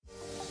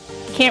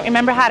Can't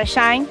remember how to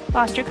shine?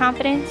 Lost your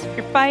confidence?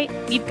 Your fight?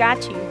 We've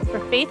got you.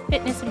 Where faith,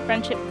 fitness, and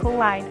friendship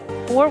collide.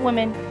 For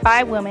women,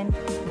 by women.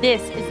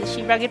 This is the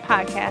She Rugged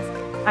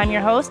Podcast. I'm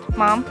your host,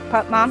 mom,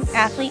 pup mom,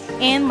 athlete,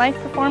 and life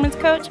performance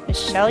coach,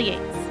 Michelle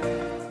Yates.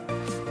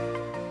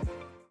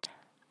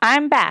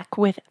 I'm back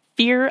with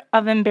fear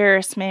of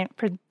embarrassment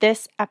for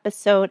this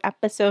episode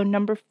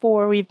number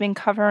 4. We've been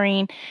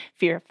covering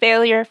fear of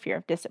failure, fear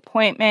of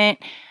disappointment,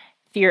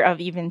 fear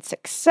of even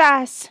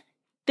success.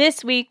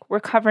 This week, we're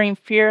covering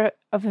fear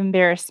of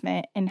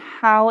embarrassment and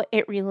how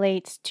it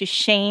relates to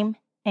shame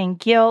and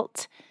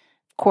guilt,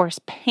 of course,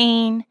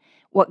 pain,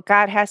 what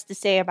God has to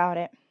say about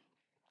it.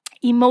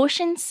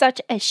 Emotions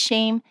such as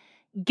shame,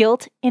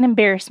 guilt, and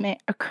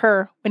embarrassment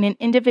occur when an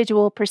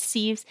individual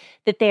perceives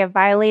that they have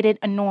violated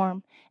a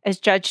norm as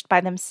judged by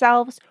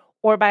themselves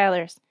or by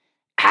others.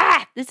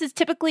 This is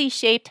typically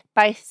shaped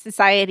by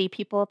society,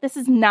 people. This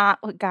is not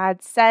what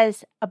God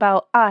says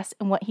about us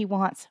and what He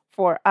wants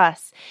for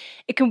us.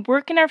 It can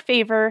work in our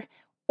favor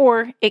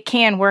or it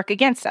can work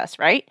against us,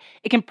 right?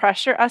 It can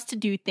pressure us to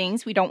do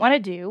things we don't want to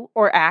do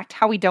or act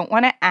how we don't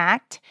want to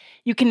act.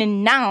 You can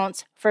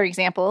announce, for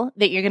example,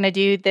 that you're going to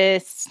do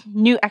this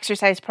new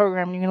exercise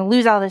program. You're going to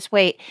lose all this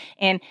weight.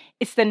 And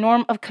it's the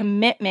norm of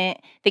commitment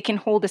that can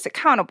hold us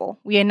accountable.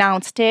 We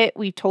announced it.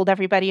 We've told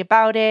everybody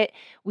about it.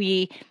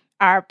 We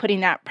are putting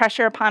that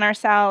pressure upon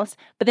ourselves.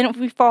 But then if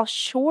we fall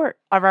short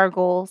of our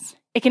goals,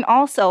 it can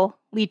also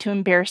lead to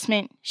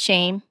embarrassment,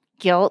 shame,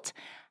 guilt.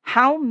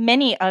 How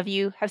many of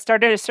you have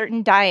started a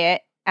certain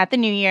diet at the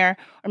new year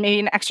or maybe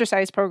an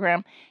exercise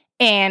program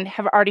and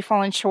have already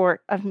fallen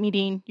short of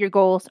meeting your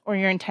goals or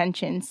your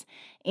intentions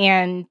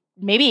and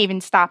maybe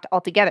even stopped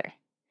altogether?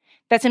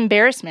 That's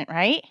embarrassment,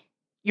 right?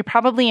 You're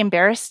probably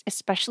embarrassed,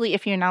 especially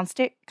if you announced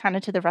it kind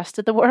of to the rest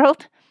of the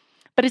world.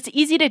 But it's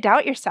easy to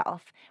doubt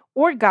yourself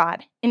or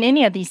God in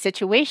any of these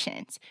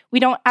situations. We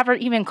don't ever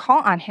even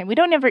call on Him. We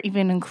don't ever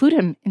even include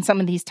Him in some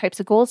of these types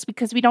of goals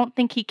because we don't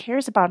think He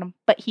cares about them,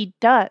 but He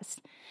does.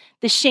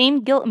 The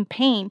shame, guilt, and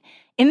pain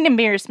and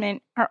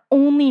embarrassment are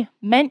only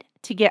meant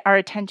to get our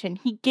attention.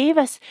 He gave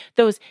us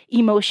those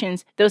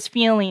emotions, those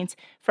feelings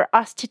for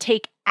us to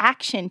take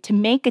action, to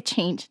make a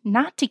change,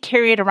 not to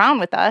carry it around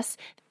with us.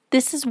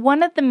 This is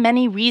one of the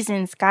many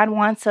reasons God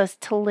wants us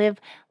to live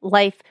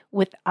life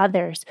with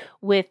others,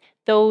 with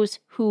those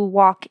who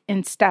walk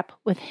in step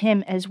with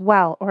Him as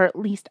well, or at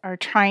least are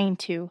trying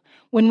to.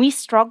 When we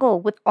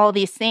struggle with all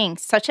these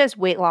things, such as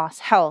weight loss,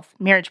 health,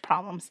 marriage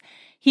problems,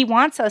 He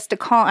wants us to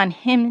call on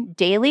Him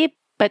daily,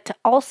 but to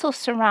also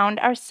surround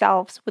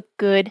ourselves with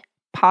good,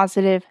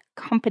 positive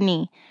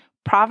company.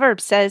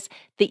 Proverbs says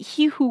that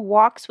he who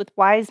walks with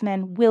wise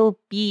men will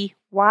be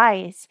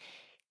wise.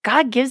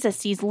 God gives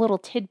us these little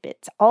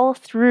tidbits all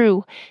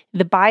through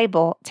the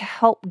Bible to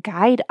help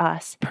guide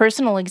us.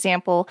 Personal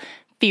example,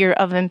 fear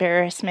of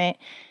embarrassment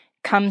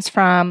comes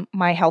from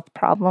my health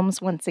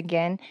problems once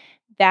again.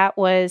 That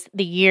was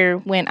the year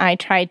when I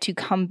tried to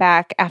come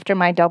back after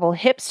my double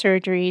hip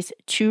surgeries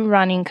to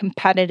running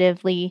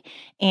competitively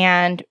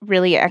and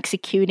really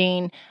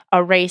executing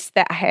a race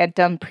that I had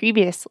done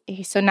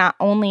previously. So not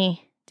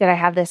only did I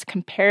have this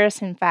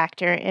comparison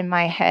factor in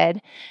my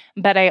head,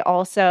 but I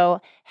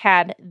also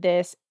had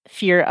this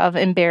fear of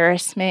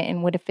embarrassment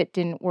and what if it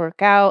didn't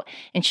work out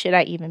and should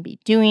I even be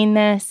doing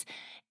this?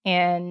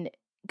 And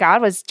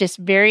God was just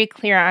very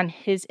clear on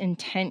His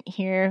intent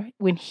here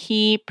when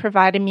He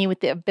provided me with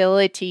the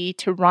ability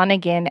to run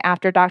again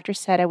after doctors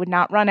said I would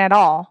not run at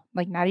all,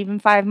 like not even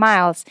 5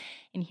 miles.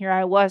 And here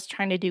I was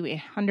trying to do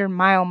a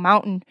 100-mile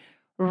mountain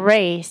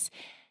race.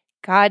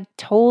 God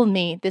told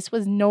me this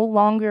was no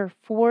longer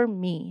for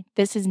me.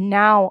 This is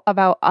now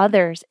about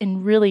others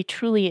and really,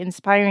 truly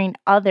inspiring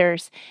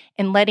others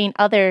and letting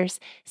others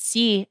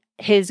see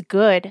His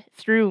good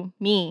through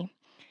me.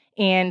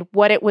 And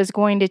what it was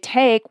going to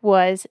take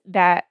was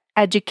that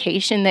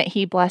education that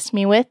He blessed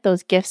me with,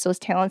 those gifts, those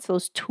talents,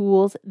 those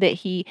tools that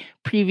He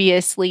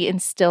previously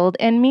instilled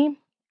in me,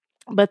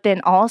 but then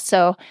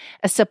also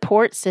a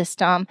support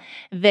system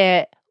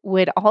that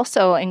would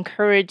also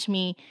encourage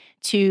me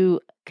to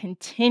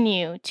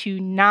continue to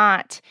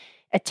not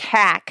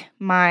attack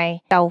my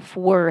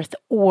self-worth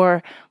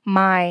or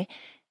my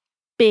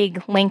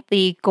big,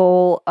 lengthy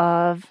goal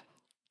of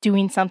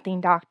doing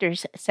something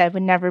doctors said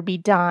would never be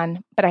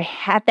done. But I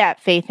had that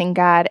faith in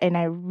God, and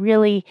I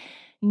really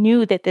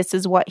knew that this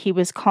is what He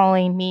was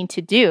calling me to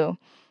do.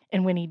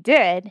 And when He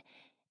did,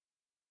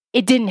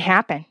 it didn't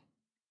happen.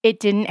 It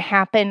didn't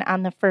happen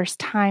on the first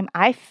time.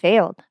 I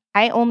failed.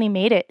 I only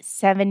made it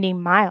 70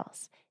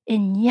 miles.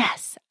 And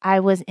yes, I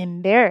was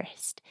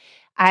embarrassed.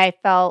 I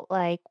felt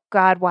like,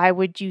 God, why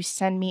would you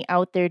send me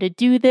out there to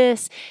do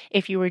this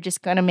if you were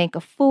just going to make a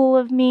fool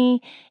of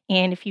me?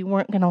 And if you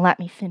weren't going to let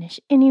me finish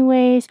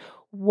anyways,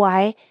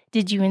 why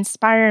did you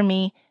inspire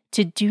me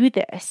to do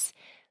this?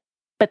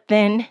 But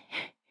then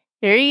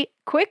very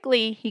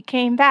quickly, He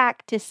came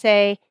back to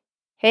say,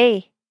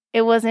 hey,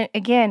 it wasn't,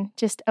 again,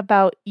 just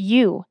about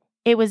you.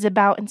 It was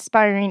about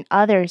inspiring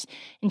others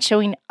and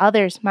showing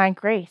others my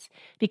grace.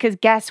 Because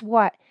guess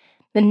what?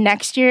 The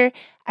next year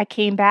I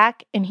came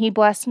back and He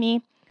blessed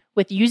me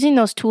with using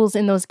those tools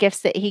and those gifts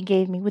that he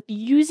gave me, with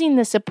using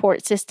the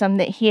support system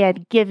that he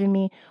had given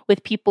me,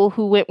 with people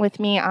who went with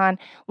me on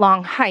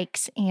long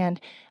hikes and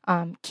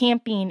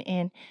camping,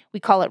 and we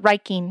call it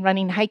riking,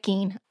 running,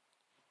 hiking,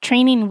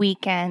 training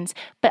weekends,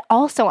 but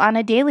also on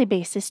a daily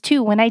basis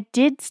too, when I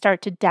did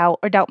start to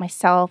doubt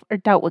myself or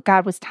doubt what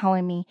God was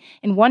telling me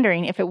and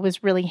wondering if it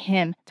was really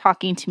him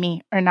talking to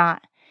me or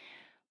not.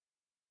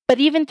 But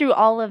even through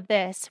all of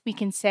this, we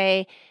can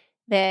say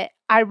that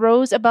I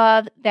rose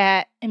above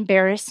that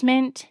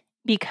embarrassment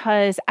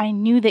because I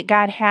knew that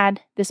God had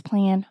this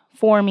plan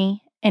for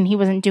me and he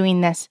wasn't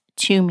doing this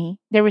to me.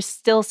 There was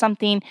still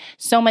something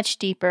so much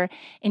deeper.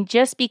 And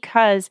just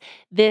because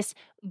this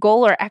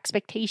goal or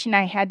expectation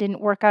I had didn't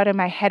work out in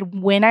my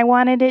head when I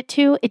wanted it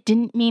to, it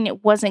didn't mean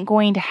it wasn't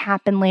going to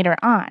happen later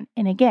on.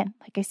 And again,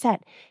 like I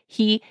said,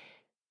 he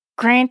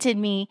granted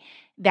me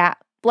that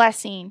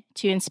blessing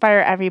to inspire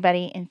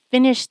everybody and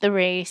finish the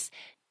race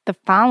the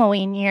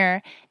following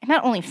year, and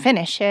not only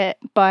finish it,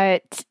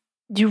 but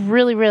do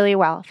really, really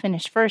well.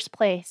 Finish first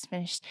place,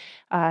 finished,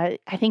 I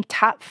think,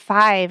 top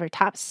 5 or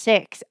top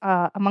 6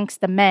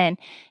 amongst the men,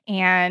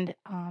 and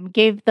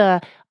gave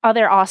the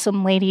other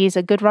awesome ladies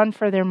a good run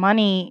for their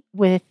money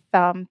with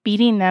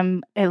beating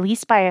them at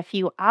least by a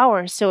few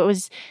hours. So it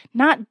was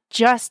not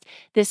just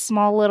this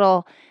small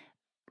little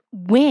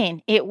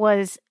win. It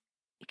was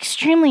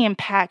extremely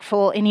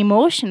impactful and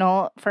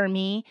emotional for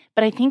me,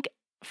 but I think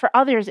for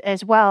others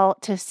as well,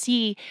 to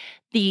see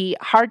the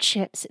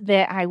hardships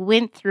that I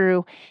went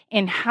through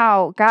and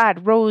how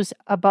God rose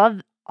above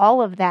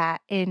all of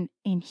that and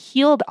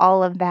healed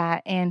all of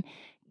that and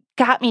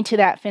got me to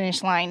that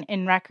finish line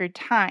in record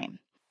time.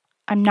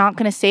 I'm not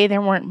going to say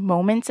there weren't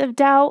moments of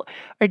doubt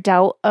or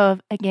doubt of,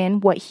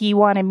 again, what he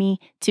wanted me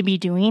to be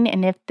doing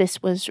and if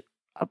this was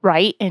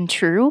right and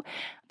true,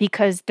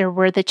 because there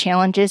were the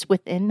challenges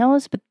within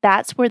those, but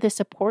that's where the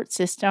support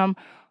system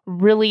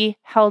really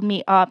held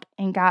me up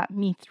and got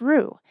me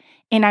through.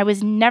 And I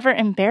was never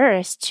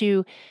embarrassed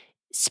to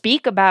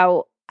speak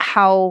about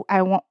how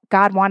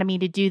God wanted me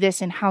to do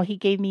this and how he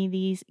gave me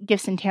these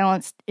gifts and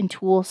talents and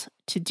tools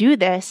to do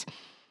this.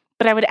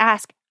 But I would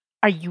ask,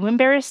 are you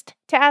embarrassed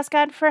to ask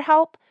God for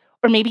help?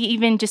 Or maybe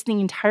even just the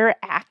entire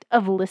act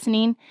of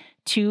listening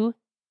to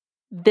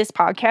this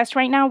podcast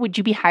right now, would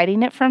you be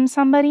hiding it from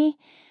somebody?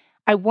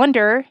 I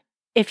wonder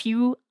if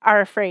you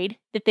are afraid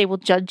that they will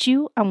judge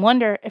you. I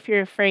wonder if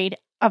you're afraid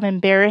of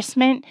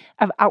embarrassment,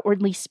 of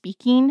outwardly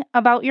speaking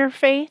about your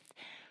faith.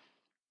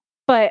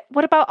 But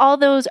what about all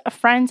those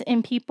friends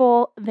and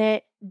people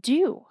that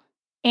do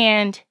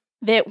and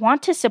that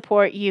want to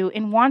support you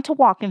and want to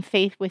walk in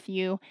faith with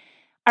you?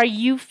 Are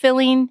you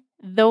filling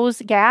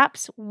those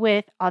gaps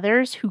with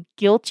others who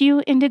guilt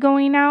you into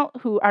going out,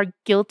 who are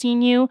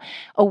guilting you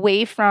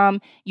away from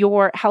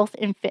your health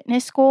and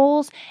fitness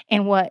goals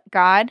and what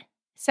God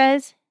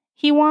says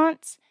he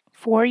wants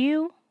for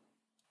you?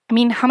 I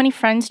mean, how many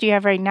friends do you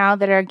have right now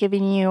that are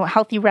giving you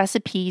healthy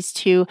recipes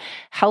to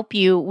help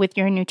you with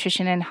your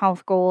nutrition and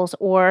health goals,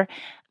 or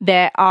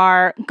that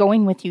are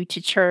going with you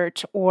to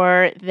church,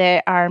 or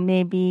that are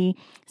maybe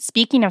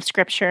speaking of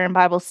scripture and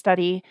Bible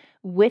study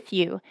with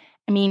you?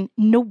 I mean,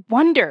 no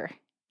wonder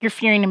you're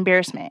fearing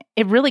embarrassment.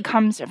 It really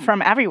comes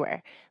from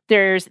everywhere.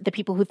 There's the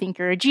people who think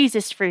you're a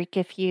Jesus freak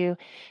if you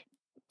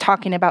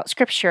talking about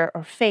scripture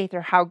or faith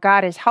or how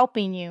God is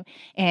helping you,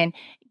 and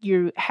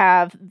you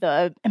have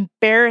the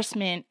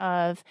embarrassment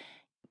of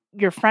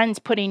your friends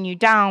putting you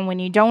down when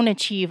you don't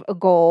achieve a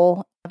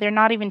goal. They're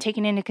not even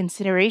taking into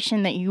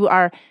consideration that you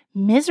are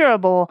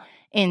miserable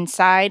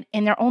inside,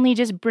 and they're only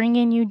just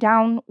bringing you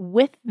down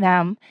with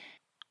them.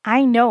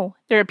 I know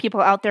there are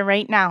people out there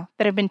right now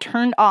that have been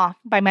turned off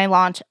by my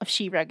launch of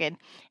She Rugged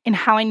and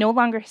how I no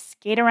longer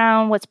skate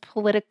around what's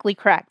politically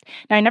correct.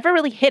 Now, I never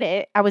really hid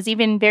it. I was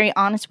even very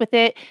honest with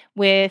it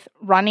with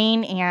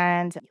running,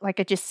 and like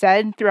I just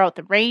said, throughout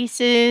the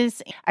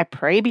races, I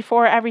pray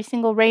before every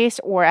single race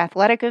or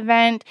athletic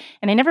event,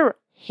 and I never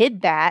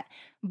hid that,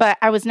 but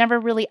I was never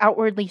really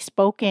outwardly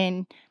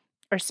spoken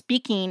or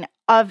speaking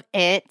of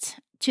it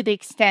to the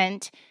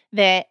extent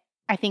that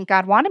I think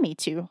God wanted me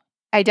to.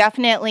 I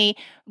definitely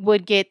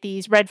would get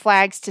these red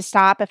flags to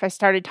stop if I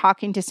started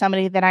talking to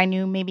somebody that I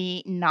knew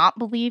maybe not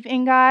believe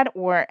in God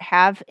or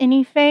have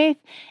any faith.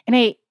 And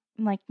I'm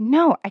like,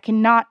 no, I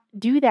cannot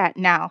do that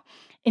now.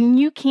 And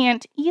you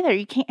can't either.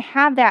 You can't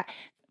have that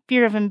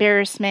fear of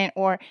embarrassment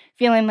or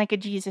feeling like a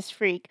Jesus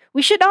freak.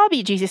 We should all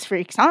be Jesus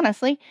freaks,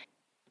 honestly.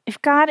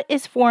 If God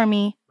is for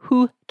me,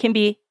 who can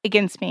be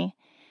against me?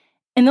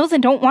 And those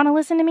that don't want to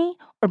listen to me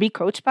or be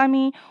coached by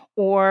me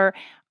or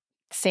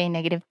say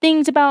negative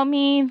things about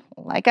me,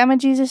 like I'm a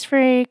Jesus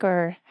freak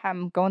or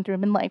I'm going through a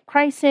midlife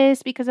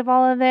crisis because of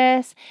all of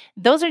this,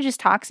 those are just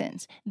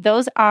toxins.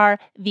 Those are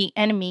the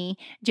enemy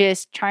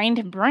just trying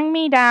to bring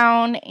me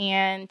down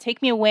and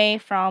take me away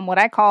from what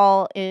I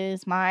call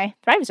is my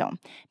thrive zone,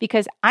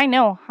 because I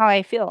know how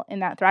I feel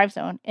in that thrive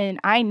zone, and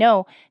I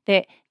know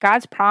that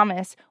God's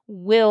promise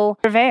will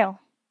prevail.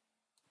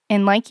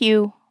 And like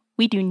you,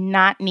 we do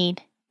not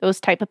need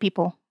those type of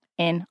people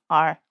in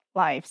our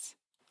lives.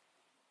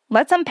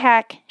 Let's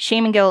unpack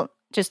shame and guilt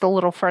just a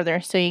little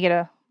further so you get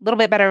a little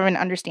bit better of an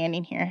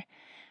understanding here.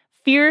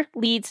 Fear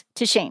leads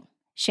to shame.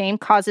 Shame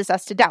causes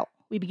us to doubt.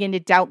 We begin to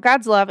doubt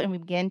God's love and we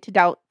begin to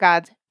doubt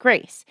God's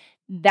grace.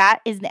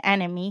 That is the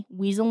enemy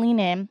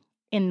weaseling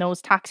in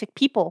those toxic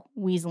people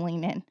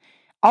weaseling in.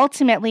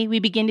 Ultimately, we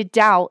begin to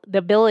doubt the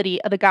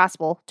ability of the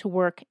gospel to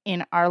work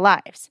in our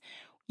lives.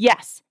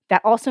 Yes,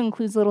 that also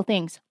includes little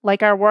things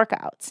like our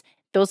workouts.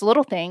 Those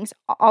little things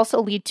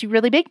also lead to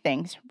really big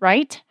things,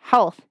 right?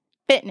 Health,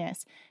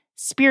 fitness,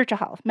 spiritual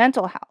health,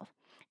 mental health.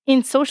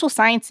 In social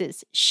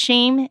sciences,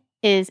 shame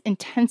is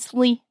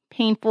intensely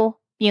painful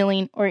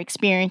feeling or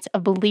experience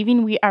of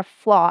believing we are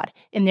flawed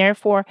and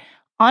therefore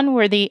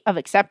unworthy of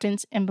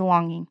acceptance and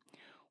belonging.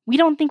 We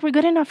don't think we're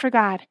good enough for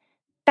God.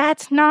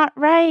 That's not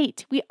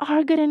right. We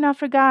are good enough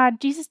for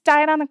God. Jesus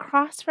died on the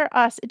cross for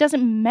us. It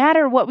doesn't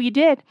matter what we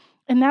did.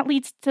 And that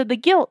leads to the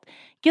guilt.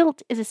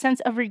 Guilt is a sense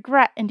of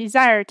regret and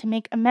desire to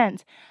make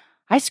amends.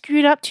 I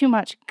screwed up too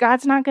much.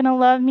 God's not going to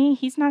love me.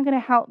 He's not going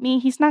to help me.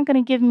 He's not going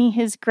to give me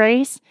his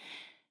grace.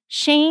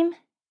 Shame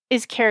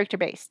is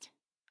character-based.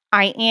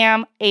 I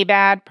am a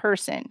bad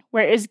person,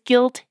 whereas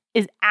guilt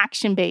is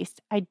action-based.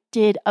 I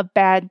did a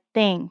bad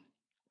thing.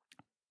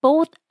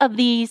 Both of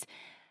these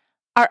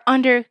are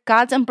under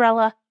God's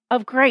umbrella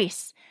of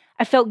grace.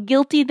 I felt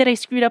guilty that I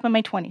screwed up in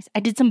my 20s. I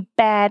did some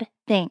bad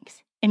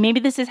things. And maybe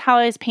this is how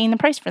I was paying the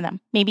price for them.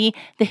 Maybe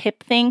the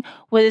hip thing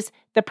was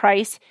the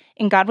price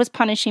and God was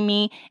punishing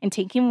me and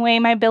taking away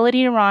my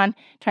ability to run,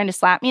 trying to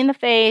slap me in the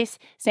face,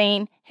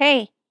 saying,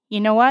 hey, you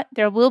know what?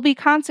 There will be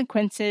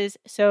consequences.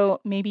 So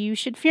maybe you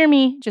should fear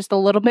me just a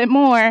little bit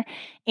more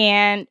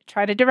and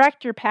try to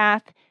direct your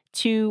path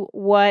to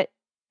what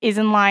is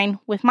in line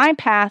with my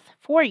path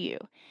for you.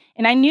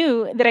 And I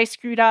knew that I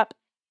screwed up,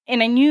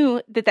 and I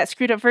knew that that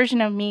screwed up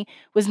version of me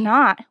was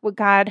not what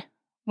God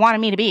wanted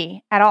me to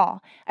be at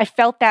all. I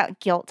felt that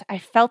guilt. I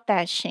felt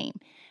that shame,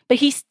 but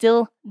he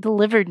still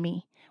delivered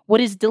me. What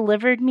does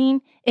delivered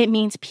mean? It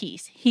means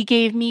peace. He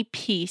gave me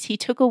peace. He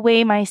took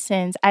away my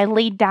sins. I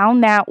laid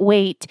down that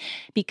weight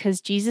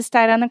because Jesus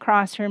died on the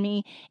cross for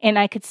me, and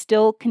I could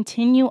still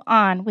continue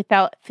on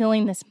without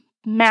feeling this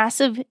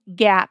massive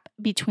gap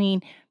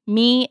between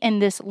me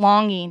and this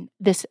longing,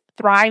 this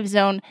thrive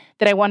zone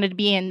that I wanted to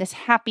be in, this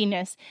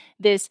happiness,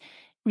 this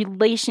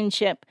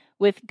relationship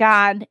with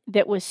God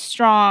that was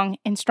strong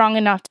and strong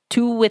enough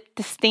to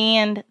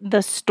withstand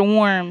the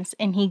storms.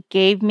 And he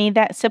gave me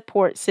that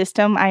support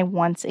system I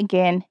once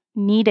again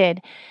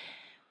needed.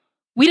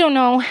 We don't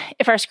know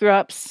if our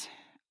screw-ups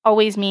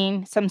always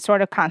mean some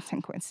sort of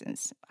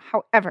consequences.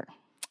 However,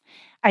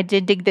 I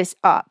did dig this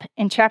up.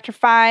 In chapter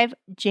 5,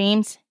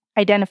 James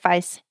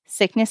identifies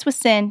sickness with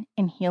sin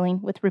and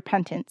healing with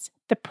repentance.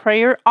 The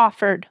prayer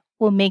offered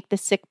will make the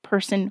sick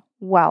person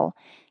well.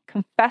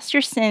 Confess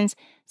your sins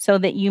so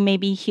that you may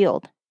be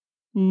healed.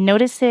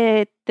 Notice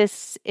that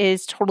this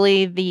is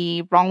totally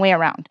the wrong way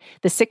around.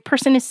 The sick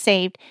person is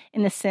saved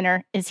and the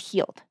sinner is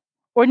healed.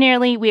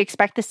 Ordinarily, we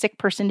expect the sick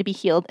person to be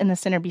healed and the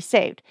sinner be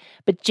saved.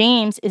 But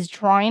James is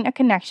drawing a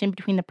connection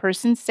between the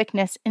person's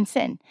sickness and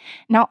sin.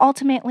 Now,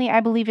 ultimately, I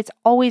believe it's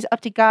always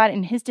up to God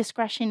and his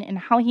discretion and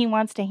how he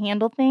wants to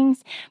handle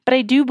things. But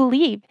I do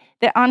believe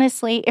that,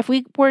 honestly, if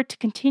we were to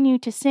continue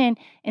to sin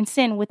and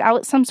sin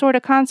without some sort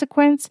of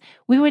consequence,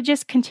 we would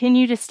just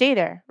continue to stay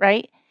there,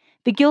 right?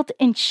 The guilt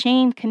and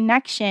shame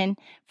connection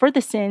for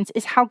the sins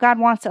is how God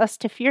wants us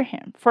to fear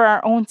him for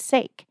our own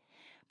sake.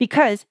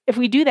 Because if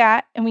we do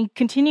that and we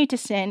continue to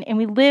sin and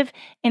we live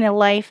in a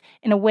life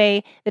in a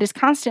way that is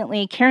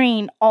constantly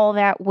carrying all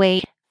that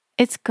weight,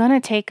 it's going to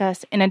take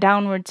us in a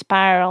downward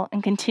spiral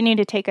and continue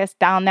to take us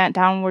down that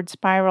downward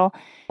spiral,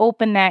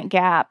 open that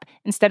gap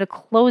instead of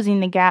closing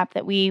the gap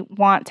that we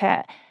want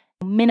to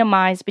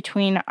minimize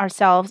between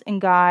ourselves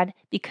and God,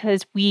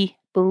 because we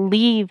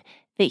believe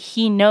that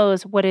he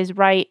knows what is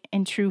right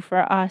and true for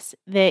us,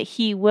 that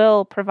he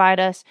will provide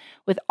us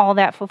with all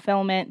that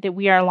fulfillment that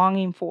we are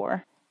longing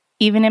for.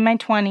 Even in my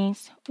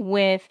 20s,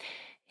 with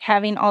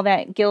having all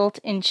that guilt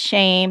and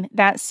shame,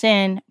 that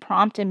sin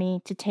prompted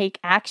me to take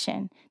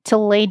action, to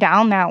lay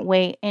down that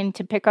weight and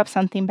to pick up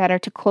something better,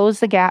 to close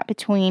the gap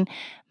between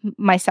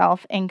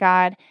myself and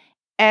God.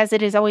 As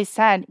it is always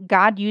said,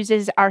 God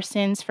uses our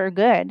sins for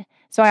good.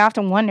 So I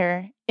often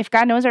wonder, if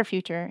God knows our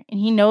future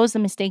and he knows the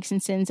mistakes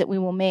and sins that we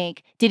will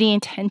make, did he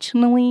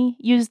intentionally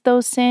use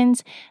those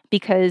sins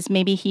because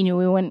maybe he knew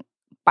we wouldn't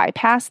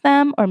bypass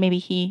them, or maybe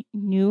he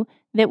knew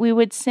that we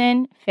would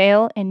sin,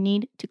 fail, and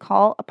need to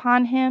call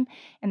upon him,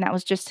 and that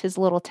was just his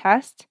little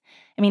test?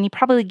 I mean, he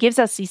probably gives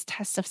us these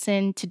tests of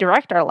sin to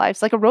direct our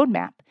lives like a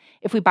roadmap.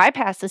 If we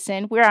bypass the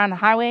sin, we're on the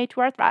highway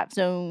to our thrive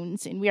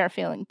zones, and we are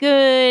feeling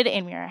good,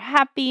 and we are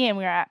happy, and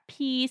we are at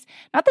peace.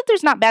 Not that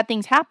there's not bad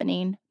things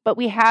happening, but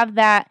we have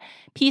that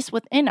peace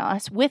within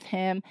us with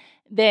him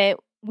that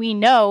we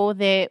know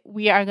that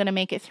we are going to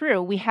make it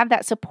through. We have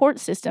that support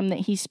system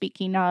that he's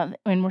speaking of,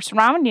 and we're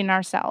surrounding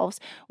ourselves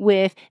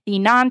with the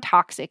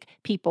non-toxic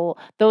people,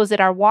 those that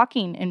are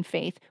walking in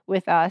faith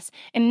with us.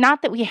 And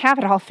not that we have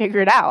it all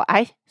figured out.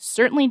 I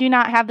certainly do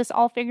not have this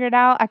all figured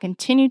out. I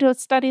continue to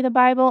study the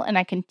Bible, and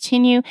I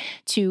continue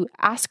to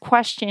ask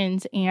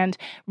questions and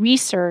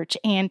research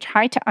and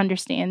try to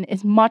understand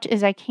as much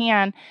as I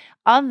can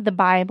of the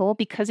Bible,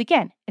 because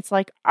again, it's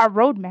like our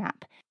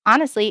roadmap.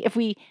 Honestly, if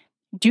we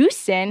do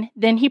sin,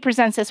 then he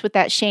presents us with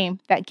that shame,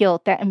 that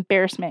guilt, that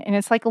embarrassment. And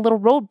it's like a little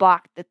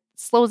roadblock that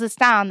slows us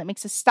down, that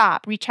makes us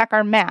stop, recheck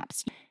our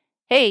maps.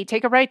 Hey,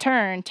 take a right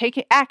turn,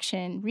 take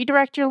action,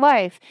 redirect your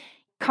life,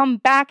 come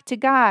back to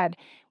God,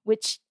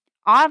 which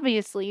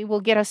obviously will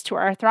get us to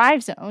our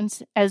thrive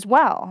zones as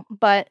well.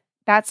 But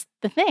that's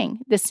the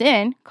thing. The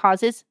sin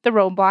causes the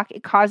roadblock.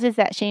 It causes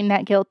that shame,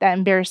 that guilt, that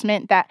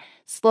embarrassment, that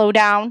slow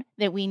down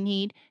that we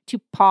need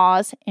to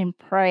pause and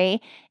pray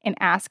and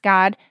ask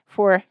God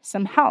for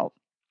some help.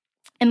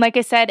 And like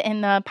I said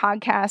in the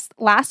podcast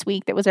last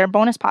week, that was our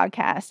bonus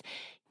podcast,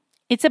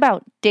 it's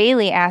about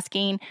daily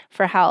asking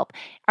for help,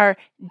 our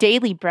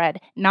daily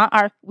bread, not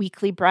our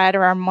weekly bread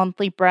or our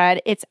monthly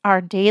bread. It's our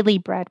daily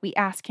bread. We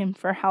ask him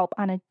for help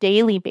on a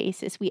daily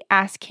basis. We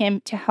ask him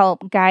to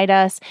help guide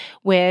us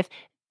with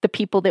the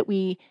people that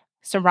we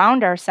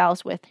surround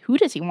ourselves with. Who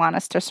does he want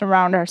us to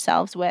surround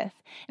ourselves with?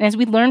 And as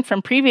we learned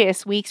from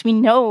previous weeks, we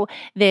know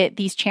that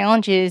these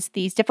challenges,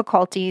 these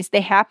difficulties, they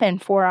happen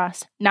for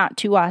us, not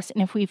to us.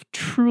 And if we've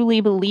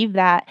truly believed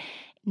that,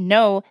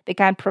 know that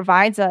God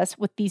provides us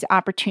with these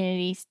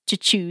opportunities to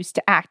choose,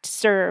 to act, to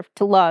serve,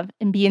 to love,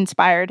 and be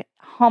inspired,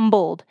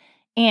 humbled,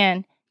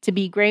 and to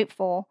be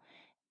grateful.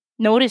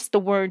 Notice the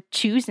word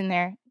choose in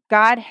there.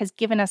 God has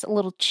given us a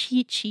little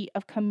cheat sheet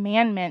of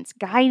commandments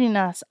guiding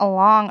us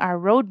along our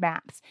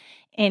roadmaps.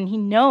 And he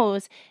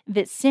knows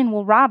that sin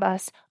will rob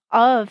us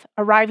of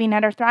arriving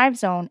at our thrive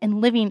zone and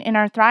living in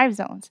our thrive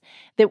zones,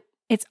 that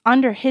it's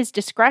under his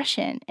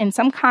discretion, and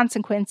some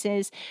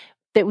consequences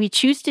that we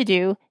choose to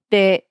do,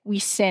 that we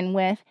sin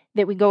with,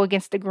 that we go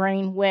against the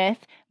grain with,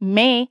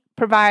 may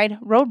provide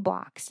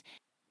roadblocks.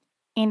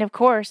 And of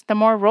course, the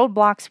more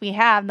roadblocks we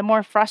have, the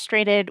more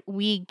frustrated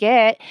we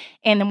get,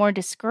 and the more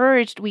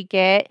discouraged we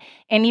get,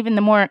 and even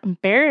the more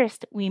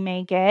embarrassed we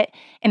may get.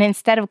 And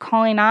instead of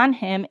calling on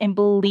him and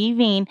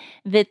believing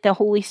that the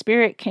Holy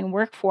Spirit can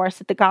work for us,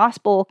 that the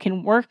gospel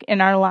can work in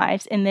our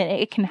lives, and that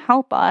it can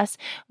help us,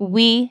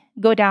 we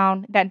go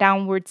down that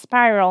downward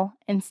spiral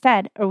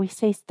instead, or we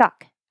stay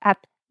stuck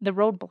at the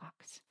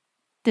roadblocks.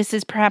 This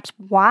is perhaps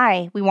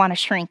why we want to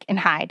shrink and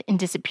hide and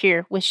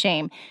disappear with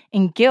shame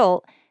and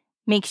guilt.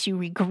 Makes you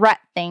regret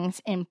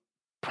things and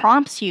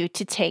prompts you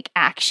to take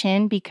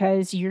action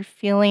because you're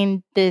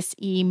feeling this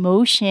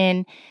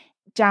emotion,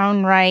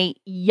 downright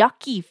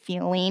yucky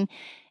feeling.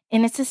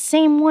 And it's the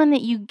same one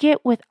that you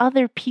get with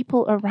other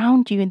people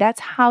around you.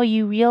 That's how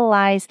you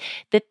realize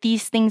that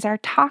these things are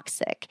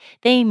toxic.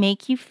 They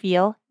make you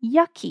feel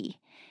yucky.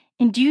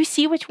 And do you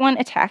see which one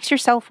attacks your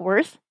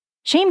self-worth?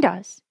 Shame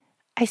does.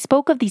 I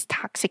spoke of these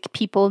toxic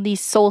people,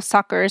 these soul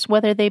suckers,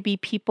 whether they be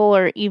people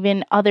or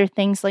even other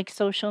things like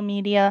social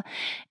media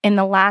in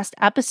the last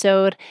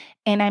episode.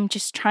 And I'm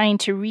just trying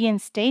to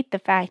reinstate the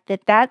fact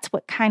that that's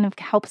what kind of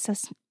helps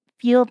us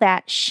feel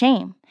that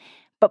shame.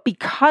 But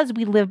because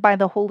we live by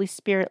the Holy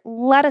Spirit,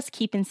 let us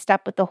keep in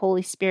step with the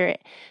Holy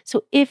Spirit.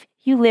 So if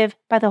you live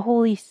by the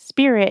Holy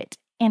Spirit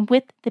and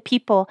with the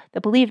people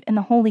that believe in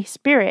the Holy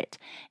Spirit,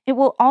 it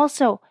will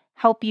also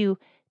help you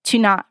to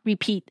not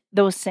repeat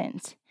those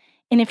sins.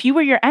 And if you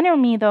were your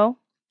enemy, though,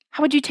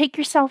 how would you take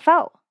yourself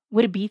out?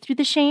 Would it be through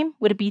the shame?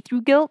 Would it be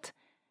through guilt,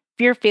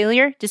 fear,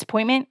 failure,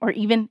 disappointment, or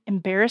even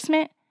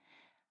embarrassment?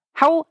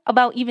 How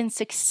about even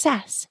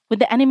success? Would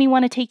the enemy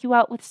want to take you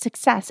out with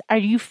success? Are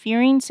you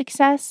fearing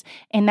success?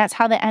 And that's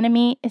how the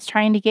enemy is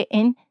trying to get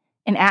in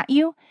and at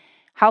you?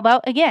 How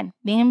about, again,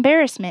 the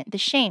embarrassment, the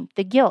shame,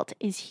 the guilt?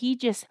 Is he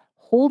just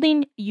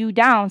holding you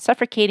down,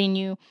 suffocating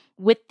you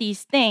with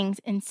these things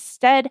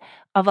instead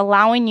of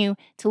allowing you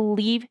to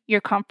leave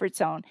your comfort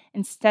zone,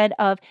 instead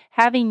of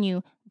having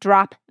you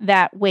drop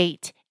that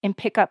weight and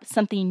pick up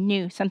something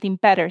new, something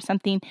better,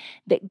 something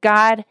that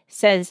God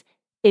says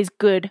is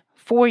good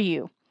for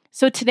you?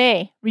 So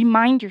today,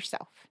 remind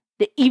yourself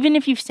that even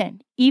if you've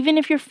sinned, even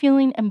if you're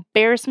feeling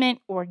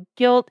embarrassment or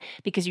guilt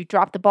because you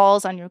dropped the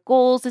balls on your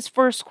goals this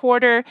first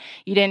quarter,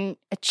 you didn't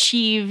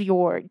achieve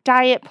your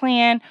diet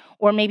plan,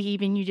 or maybe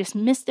even you just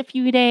missed a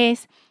few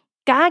days,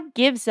 God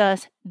gives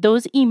us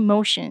those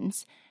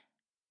emotions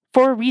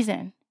for a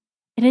reason.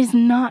 It is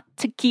not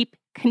to keep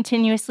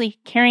continuously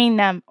carrying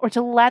them or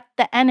to let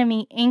the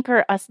enemy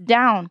anchor us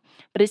down,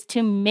 but it's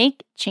to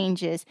make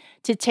changes,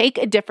 to take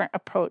a different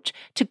approach,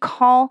 to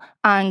call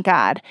on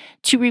God,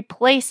 to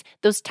replace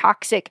those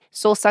toxic,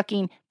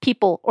 soul-sucking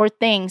people or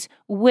things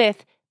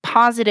with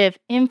positive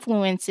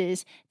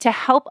influences to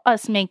help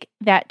us make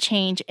that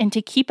change and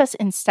to keep us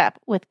in step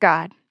with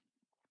God.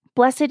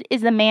 Blessed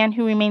is the man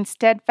who remains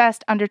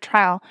steadfast under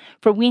trial,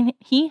 for when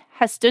he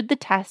has stood the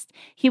test,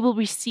 he will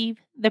receive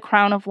the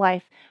crown of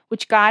life,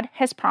 which God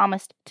has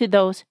promised to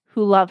those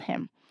who love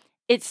him.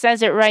 It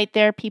says it right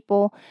there,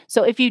 people.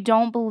 So if you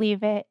don't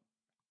believe it,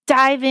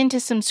 dive into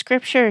some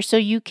scripture so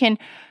you can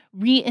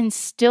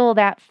reinstill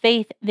that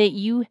faith that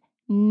you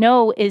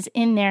know is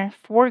in there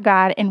for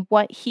God and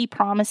what he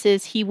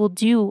promises he will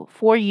do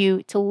for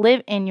you to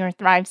live in your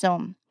Thrive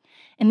Zone.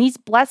 And these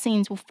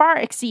blessings will far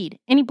exceed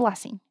any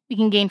blessing we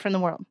can gain from the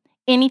world.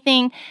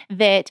 Anything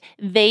that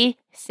they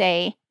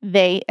say,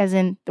 they as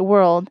in the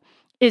world,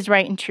 is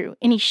right and true.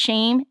 Any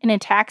shame and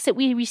attacks that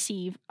we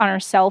receive on our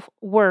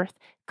self-worth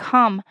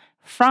come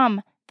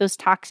from those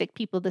toxic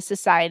people, the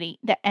society,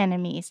 the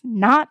enemies,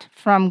 not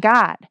from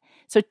God.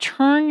 So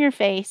turn your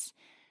face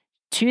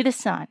to the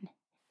sun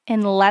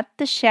and let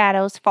the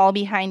shadows fall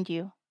behind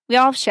you. We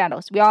all have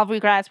shadows. We all have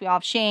regrets. We all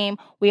have shame.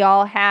 We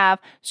all have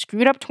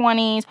screwed up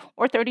 20s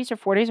or 30s or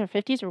 40s or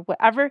 50s or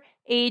whatever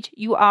age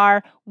you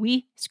are.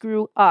 We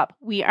screw up.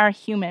 We are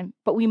human,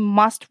 but we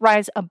must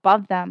rise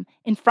above them,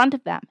 in front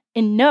of them,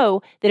 and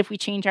know that if we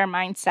change our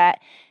mindset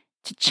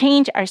to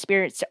change our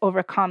spirits to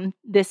overcome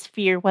this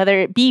fear, whether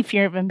it be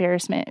fear of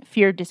embarrassment,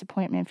 fear of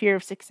disappointment, fear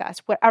of success,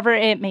 whatever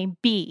it may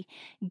be,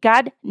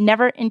 God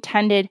never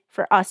intended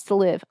for us to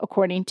live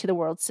according to the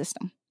world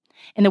system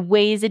and the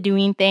ways of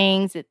doing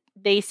things that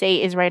they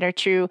say is right or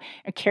true,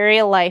 or carry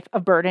a life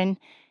of burden.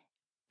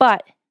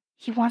 But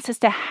he wants us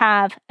to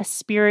have a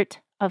spirit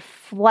of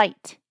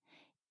flight.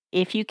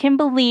 If you can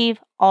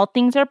believe, all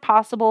things are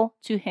possible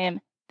to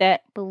him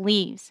that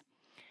believes.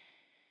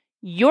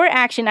 Your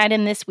action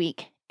item this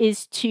week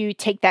is to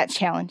take that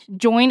challenge.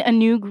 Join a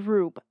new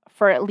group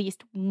for at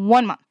least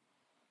 1 month.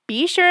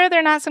 Be sure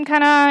they're not some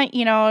kind of,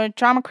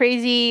 drama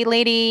crazy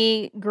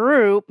lady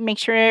group. Make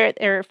sure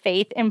they're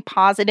faith and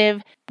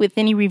positive with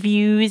any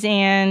reviews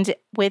and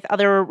with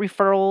other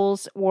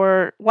referrals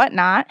or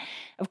whatnot.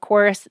 Of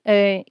course,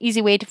 an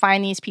easy way to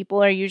find these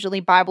people are usually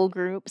Bible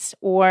groups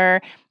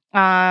or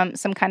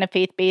some kind of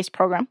faith-based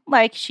program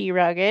like She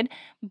Rugged.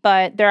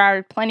 But there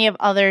are plenty of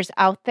others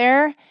out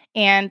there,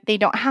 and they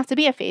don't have to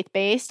be a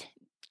faith-based.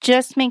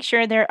 Just make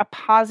sure they're a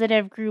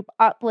positive group,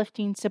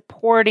 uplifting,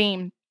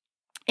 supporting.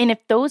 And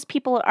if those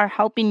people are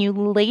helping you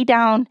lay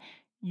down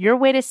your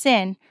way to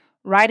sin,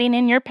 riding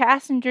in your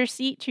passenger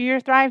seat to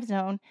your Thrive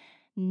Zone,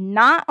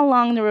 not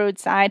along the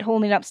roadside,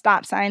 holding up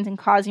stop signs and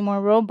causing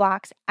more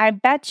roadblocks, I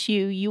bet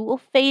you will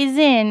phase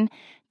in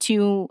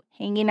to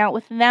hanging out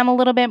with them a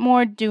little bit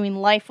more, doing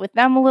life with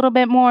them a little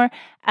bit more,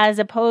 as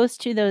opposed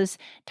to those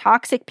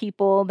toxic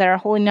people that are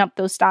holding up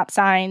those stop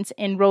signs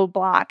and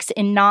roadblocks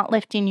and not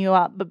lifting you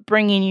up, but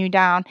bringing you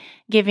down,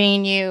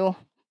 giving you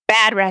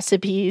bad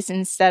recipes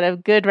instead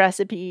of good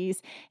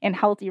recipes and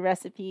healthy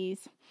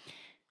recipes.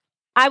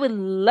 I would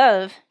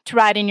love to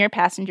ride in your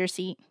passenger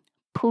seat.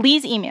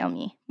 Please email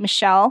me,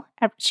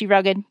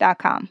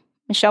 Michelle@sherugged.com.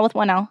 Michelle with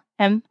one L,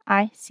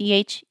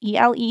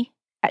 Michele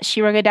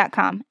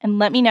 @sherugged.com, and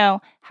let me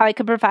know how I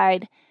could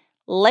provide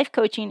life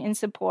coaching and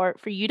support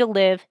for you to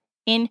live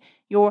in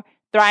your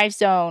Thrive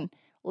Zone.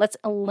 Let's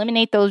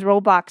eliminate those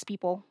roadblocks,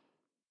 people.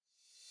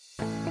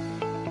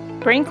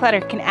 Brain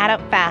clutter can add up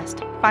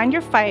fast. Find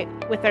your fight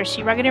with our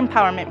She Rugged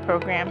Empowerment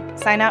Program.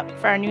 Sign up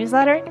for our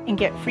newsletter and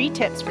get free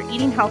tips for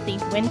eating healthy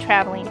when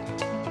traveling.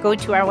 Go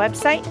to our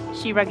website,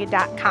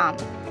 sherugged.com,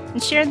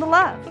 and share the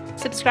love.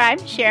 Subscribe,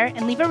 share,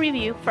 and leave a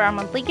review for our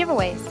monthly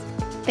giveaways.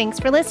 Thanks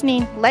for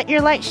listening. Let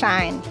your light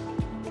shine.